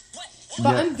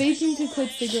 But yeah, I'm vaping to quit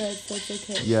cigarettes, so it's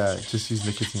okay. yeah, just use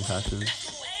nicotine patches,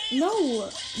 No.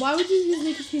 Why would you use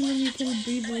nicotine when you can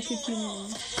breathe nicotine in?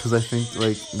 because I think,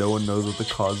 like, no one knows what the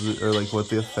causes, or, like, what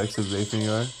the effects of vaping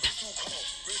are.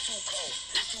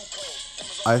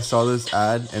 I saw this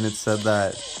ad, and it said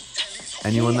that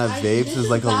anyone that vapes This is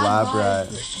like a bad lab vibes. rat.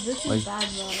 This is Like, bad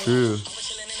vibes. True.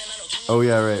 Oh,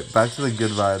 yeah, right. Back to the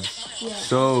good vibes. Yeah.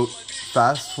 So,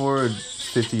 fast forward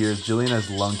 50 years, Jillian has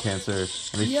lung cancer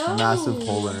and a Yo. massive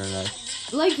hole in her neck.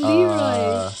 Like Leroy.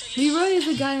 Uh, Leroy is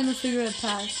a guy in a cigarette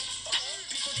pack.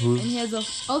 Who? And he has a...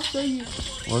 I'll show you.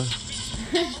 What?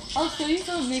 I'll show you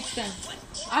so it makes sense.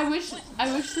 I wish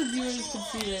the viewers could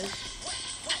see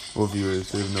this. What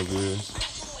viewers? We have no viewers.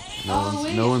 Oh,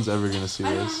 wait. No one's ever gonna see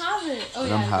I don't this. have it. Oh, And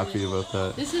yeah, I'm I happy did. about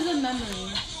that. This is a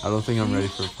memory. I don't think I'm ready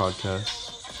for a podcast.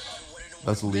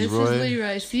 That's This Leroy. is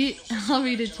Leroy. See? I'll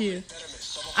read it to you.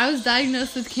 I was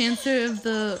diagnosed with cancer of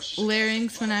the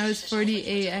larynx when I was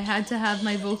 48. I had to have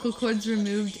my vocal cords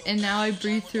removed, and now I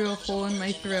breathe through a hole in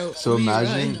my throat. So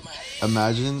Leroy.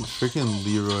 imagine freaking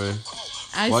Leroy.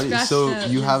 I Why? scratched So out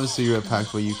you his- have a cigarette pack,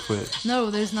 but you quit.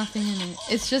 No, there's nothing in it.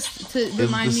 It's just to The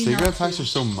remind me cigarette not packs to. are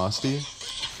so musty.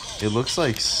 It looks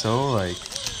like so like.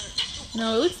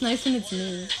 No, it looks nice when it's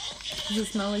new. Does it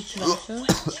smell like tobacco?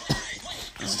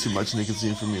 It's too much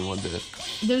nicotine for me one day.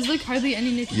 There's like hardly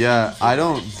any nicotine. Yeah, I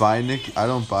don't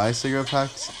buy cigarette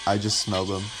packs. I just smell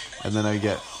them, and then I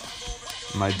get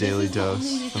my daily This is the only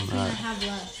dose nicotine from I that. have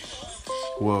left.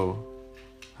 Whoa,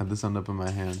 had this end up in my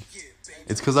hand.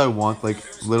 It's because I want, like,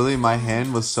 literally my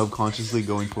hand was subconsciously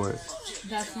going for it.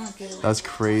 That's not good. That's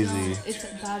crazy. No, it's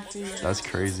bad for you. That's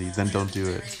crazy. Then don't do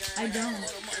it. I don't.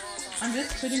 I'm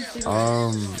just quitting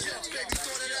cigarettes.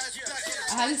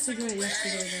 I had a cigarette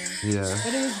yesterday though. Yeah.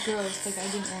 But it was gross, like I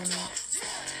didn't want it.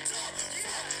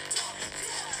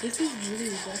 This is really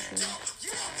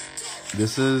aggressive.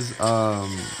 This is,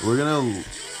 we're gonna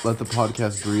let the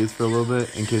podcast breathe for a little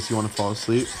bit in case you want to fall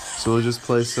asleep. So we'll just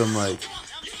play some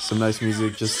nice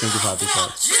music. Just think of happy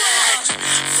thoughts.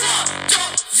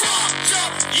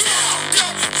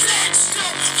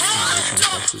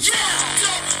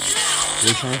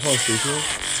 You're trying to fall asleep here?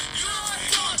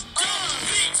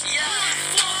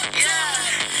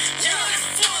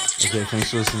 Okay, thanks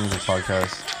for listening to the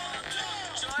podcast.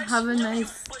 Have a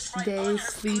nice day,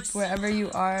 sleep wherever you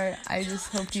are. I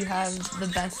just hope you have the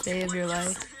best day of your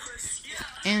life.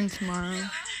 And tomorrow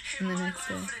and the next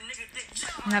day.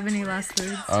 Have any last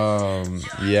words?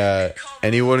 Yeah.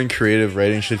 Anyone in creative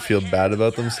writing should feel bad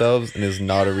about themselves and is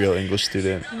not a real English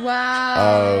student.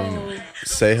 Wow.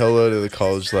 Say hello to the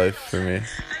college life for me.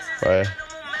 Bye.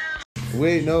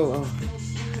 Wait, no.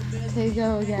 Okay,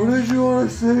 go What again. did you want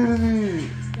to say to me?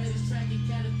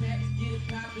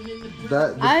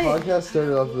 The podcast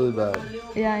started off really bad.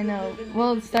 Yeah, I know.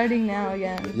 Well, it's starting now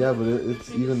again. Yeah, but it's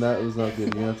even that was not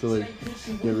good. You have to like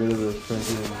get rid of the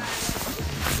cranking.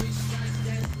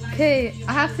 Okay,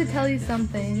 I have to tell you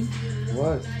something.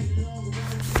 What?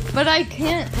 But I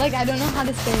can't, like, I don't know how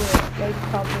to say it, like,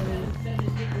 properly.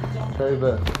 Try your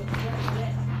best.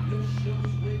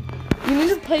 You need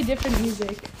to play different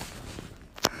music.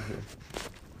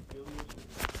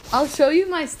 I'll show you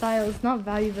my style. It's not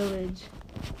Value Village.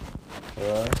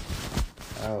 Alright.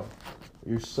 Ow.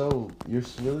 You're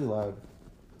really loud.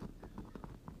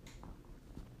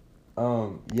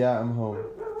 Yeah, I'm home.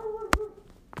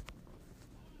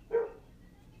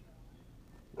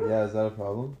 Yeah, is that a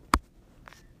problem?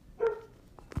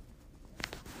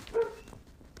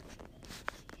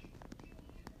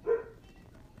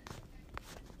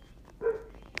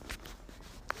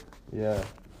 Yeah.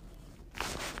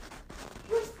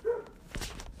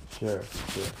 Sure.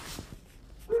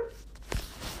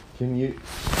 Can you...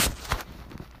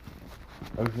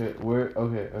 Okay,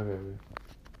 okay.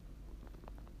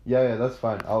 Yeah, that's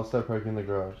fine. I'll start parking in the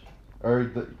garage.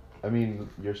 Or,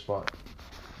 your spot.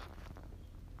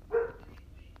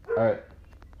 Alright.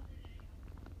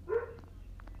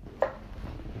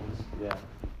 Yeah.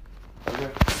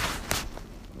 Okay.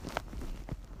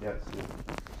 Yes, yeah.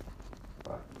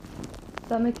 Bye. Is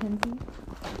that Mackenzie?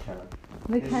 McKenna.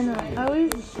 McKenna.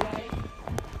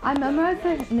 I memorized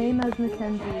her name as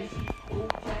Mackenzie.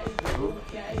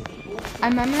 I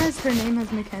memorized her name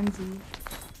as Mackenzie.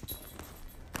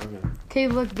 Okay. Okay,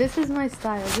 look, this is my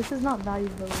style. This is not Value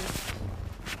Village.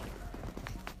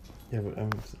 Yeah, but I'm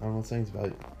not saying it's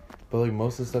value. But like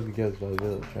most of the stuff you get is Value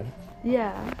Village, right?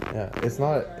 Yeah. Yeah. It's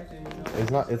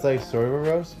like sort of a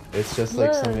roast. It's just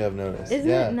like Look, something I've noticed. Isn't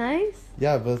yeah. it nice?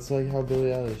 Yeah, but it's like how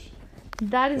Billie Eilish.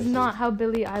 That is dresses. not how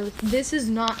Billie Eilish. This is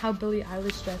not how Billie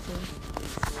Eilish dresses.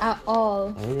 At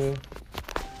all. Okay.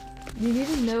 You need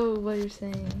to know what you're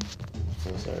saying.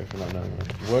 So sorry for not knowing.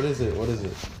 What is it?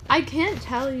 I can't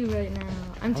tell you right now.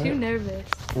 I'm too nervous.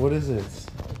 What is it?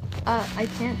 I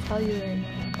can't tell you right now.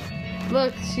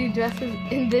 Look, she dresses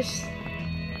in this.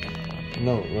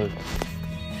 No, look.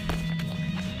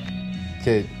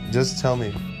 Okay, just tell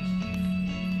me.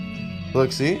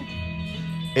 Look, see?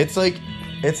 It's like,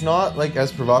 it's not like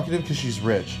as provocative because she's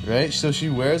rich, right? So she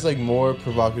wears like more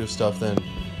provocative stuff than,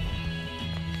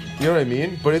 you know what I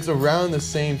mean? But it's around the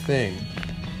same thing.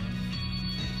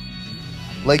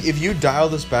 Like if you dial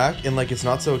this back and like it's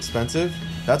not so expensive,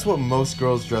 that's what most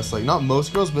girls dress like. Not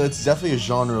most girls, but it's definitely a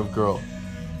genre of girl.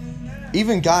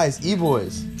 Even guys,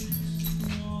 e-boys.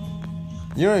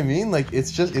 You know what I mean? Like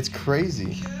it's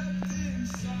crazy.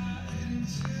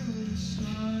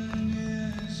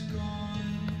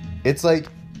 It's like,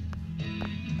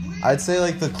 I'd say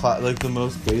like the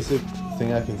most basic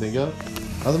thing I can think of,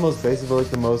 not the most basic, but like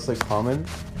the most like common,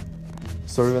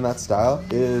 sort of in that style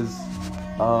is,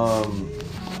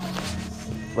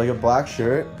 like a black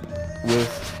shirt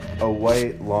with a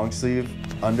white long sleeve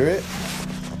under it,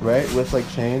 right? With like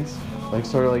chains, like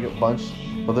sort of like a bunch,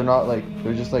 but they're not like,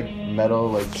 they're just like metal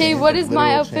like. Okay, what is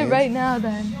my outfit right now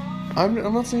then? I'm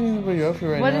not saying anything about your outfit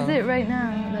right now. What is it right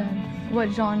now then? What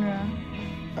genre?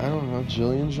 I don't know,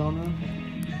 Jillian genre?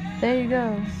 There you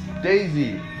go. Daisy!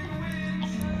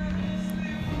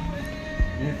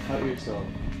 You need to cut yourself.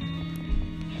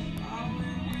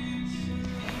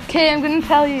 Okay, I'm gonna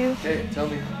tell you. Okay, tell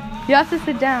me. You have to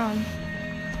sit down.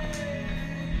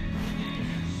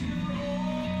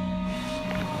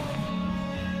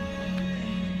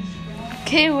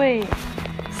 Okay, wait.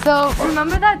 So,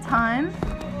 remember that time?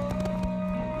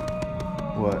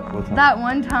 What time? That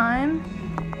one time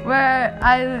where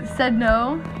I said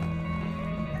no?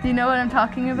 Do you know what I'm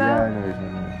talking about? Yeah, I know what you're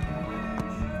talking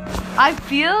about. I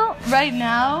feel right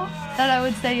now that I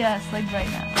would say yes, like right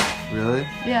now. Really?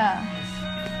 Yeah.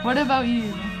 What about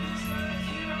you?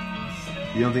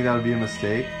 You don't think that would be a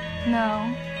mistake?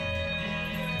 No.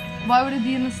 Why would it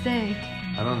be a mistake?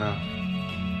 I don't know.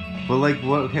 But like,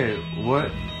 what, okay,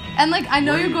 what? And like, I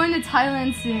know What do you're you- going to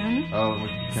Thailand soon. Oh,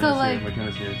 McKenna's So, like- here,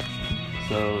 McKenna's here.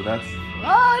 So that's,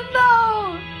 Oh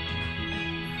no!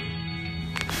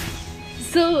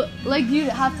 So, like, you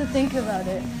have to think about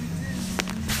it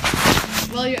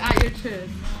while you're at your trip.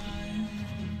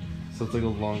 so it's like a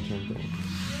long-term thing.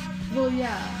 Well,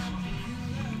 yeah.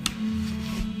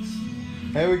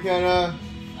 Hey, McKenna!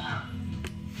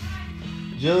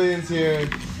 Jillian's here.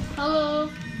 Hello.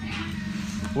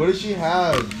 What does she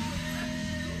have?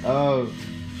 Oh,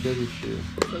 she has a shoe.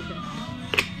 Okay.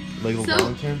 Like a So-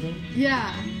 long-term thing?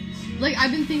 Yeah. Like,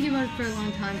 I've been thinking about it for a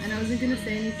long time, and I wasn't gonna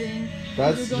say anything.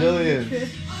 That's We're going on a Jillian. trip.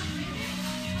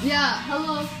 Yeah,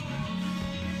 hello.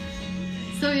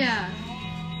 So, yeah.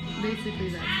 Basically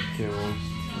that. Okay, well,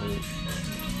 wait.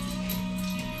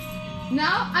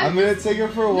 Now I'm gonna take her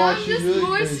for a now walk. I'm She's just really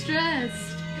more crazy. stressed.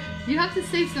 You have to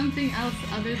say something else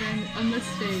other than a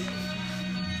mistake.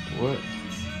 What?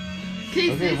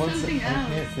 Okay, say one sec. something I else.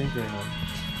 can't think right now.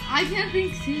 I can't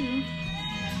think too.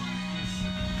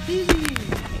 Phoebe.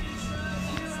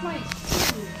 It's my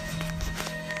shoe.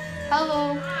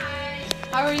 Hello. Hi.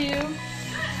 How are you?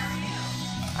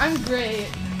 I'm great.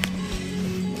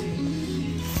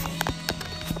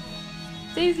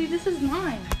 Daisy, this is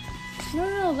mine.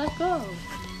 No, let go.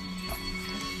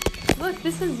 Look,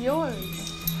 this is yours.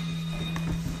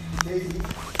 Daisy,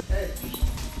 hey.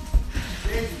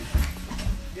 Daisy.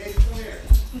 Daisy, come here.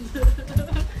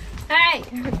 Hey!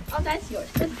 Oh, that's yours.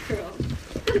 Good girl.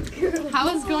 Good girl.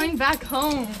 How was going back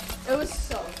home? It was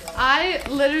so good.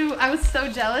 I was so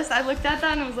jealous. I looked at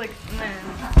that and I was like, man.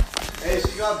 Hey,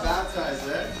 she got baptized,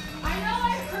 eh? I know,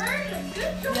 I heard.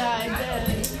 Good job. Yeah, I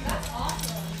did. That's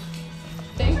awesome.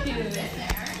 Thank you. Been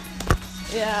there.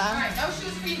 Yeah. Alright, no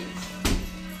shoes for you.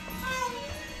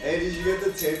 Hey, did you get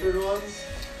the tapered ones?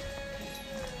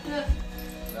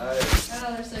 Nice. I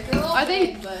know they're sick. They're a little Are they-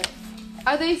 big, but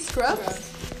Are they scrubs?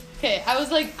 Okay, I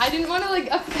was like, I didn't want to like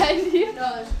offend you.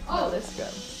 no, They're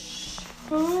scrubs.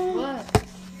 What?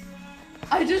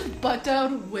 I just butt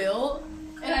down Will,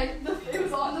 and it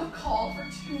was on the call for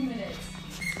 2 minutes.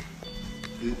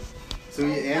 So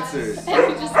he answered.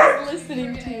 And he just was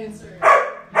listening to you. Answer.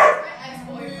 My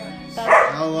ex-boyfriend.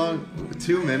 That's How long?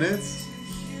 2 minutes?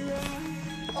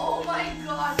 Oh my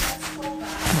god, that's so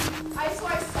bad. I saw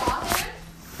him.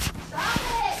 Stop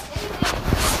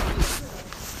it!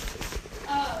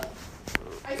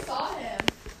 I saw him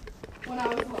when I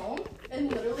was home,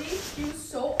 and literally, he was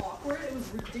so awkward, it was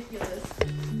ridiculous.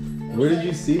 Where did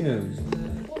you see him?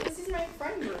 Well, this is my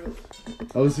friend group.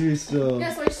 Oh, so you're still.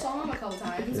 Yeah, so I saw him a couple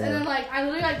times, Yeah. and then I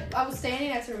literally I was standing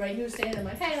next to everybody. He was standing there,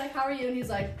 like, hey, how are you? And he's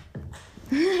like,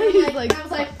 He's and like, I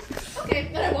was like, okay.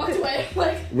 Then I walked away,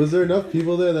 Was there enough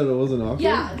people there that it wasn't awkward?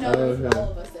 yeah, no, there was okay.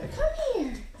 all of us there. Come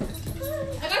here.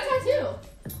 I got a tattoo.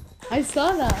 I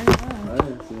saw that. I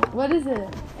didn't see it. What is it?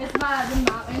 It's the mountain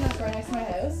that's right next to my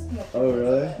house. and the Oh,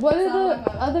 really? coordinates of it. What It's are not the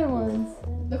like other ones?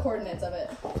 the coordinates of it.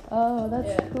 Oh, that's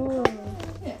Yeah. cool.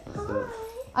 Yeah. So,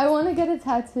 I want to get a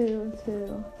tattoo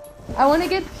too. I want to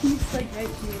get peeps like right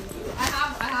here. I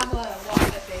have a walk my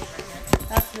face right here.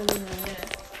 That's really nice.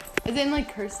 Is it in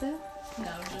like cursive? No,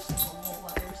 just normal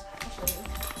letters. I'll show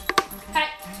you.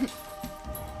 Hey.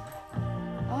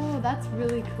 Oh, that's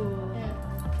really cool.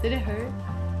 Yeah. Did it hurt?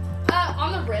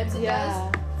 On the ribs it Yeah.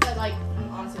 does, but like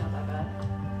honestly not that bad.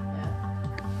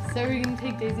 Yeah. So we're gonna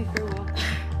take Daisy for a walk.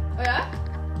 Oh yeah?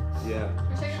 yeah.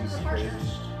 You're taking her to the park. crazy.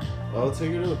 I'll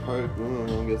take her to the park when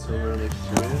my mom gets home around like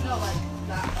 3. No, like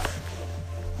that part.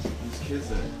 These kids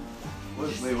there.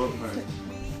 Wait, what part?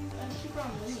 She brought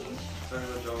a leash. Talking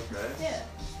about John Christ? Yeah.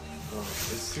 Oh,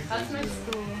 it's too That's my crazy.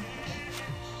 school.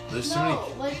 There's too many. No,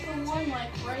 like the one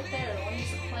like right there, the one you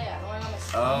used to play at, the one on the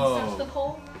Oh. the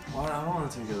pole. What? I don't want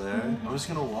to take her there. I'm just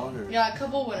gonna walk her. Yeah, a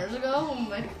couple winters ago when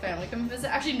my family came visit.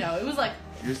 Actually, no, it was like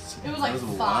it was like that a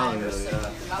 5 while or ago, 6 yeah. years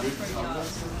ago. I was pretty young. You're-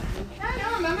 Yeah, you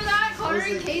don't remember that? Connor was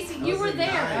and like- Casey, I you was were like there.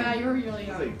 9. Oh, yeah, you were really I was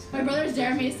young. like My 10. brothers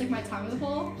dared me to stick my tongue in the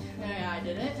pole. Yeah, I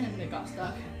did it, and it got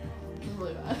stuck. It was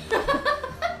really bad.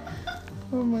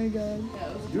 Oh my god. Yeah,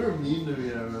 it was, You were mean to me,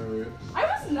 I remember. I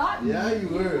was not. Yeah, you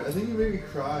were. I think you made me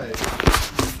cry.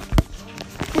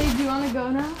 Hey, do you want to go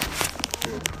now?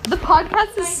 The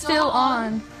podcast is My still dog.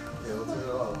 on. Yeah, we'll turn it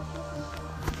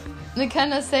off.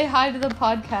 McKenna, say hi to the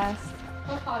podcast.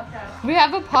 What podcast? We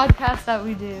have a podcast that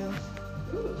we do.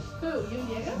 Ooh, who? You and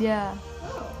Diego? Yeah.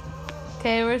 Oh.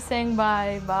 Okay, we're saying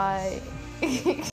bye.